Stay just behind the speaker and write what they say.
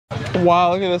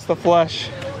Wow, look at this, the flesh.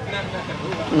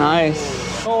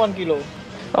 Nice. Oh, 1 kilo.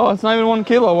 Oh, it's not even 1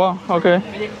 kilo. Wow,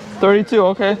 okay. 32,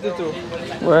 okay. 32.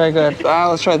 Very good.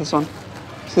 Let's try this one.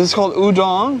 So this is called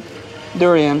udon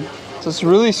durian. So it's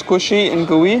really squishy and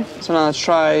gooey. So now let's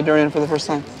try durian for the first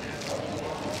time.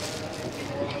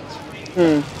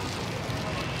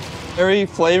 Very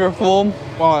flavorful.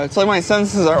 Wow, it's like my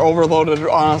senses are overloaded,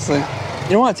 honestly.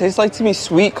 You know what it tastes like to me?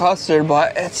 Sweet custard,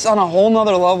 but it's on a whole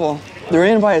nother level.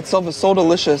 Durian by itself is so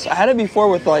delicious. I had it before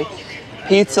with like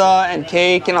pizza and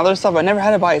cake and other stuff. I never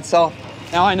had it by itself.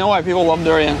 Now I know why people love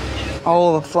durian.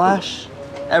 Oh, the flesh.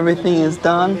 Everything is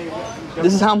done.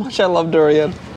 This is how much I love durian.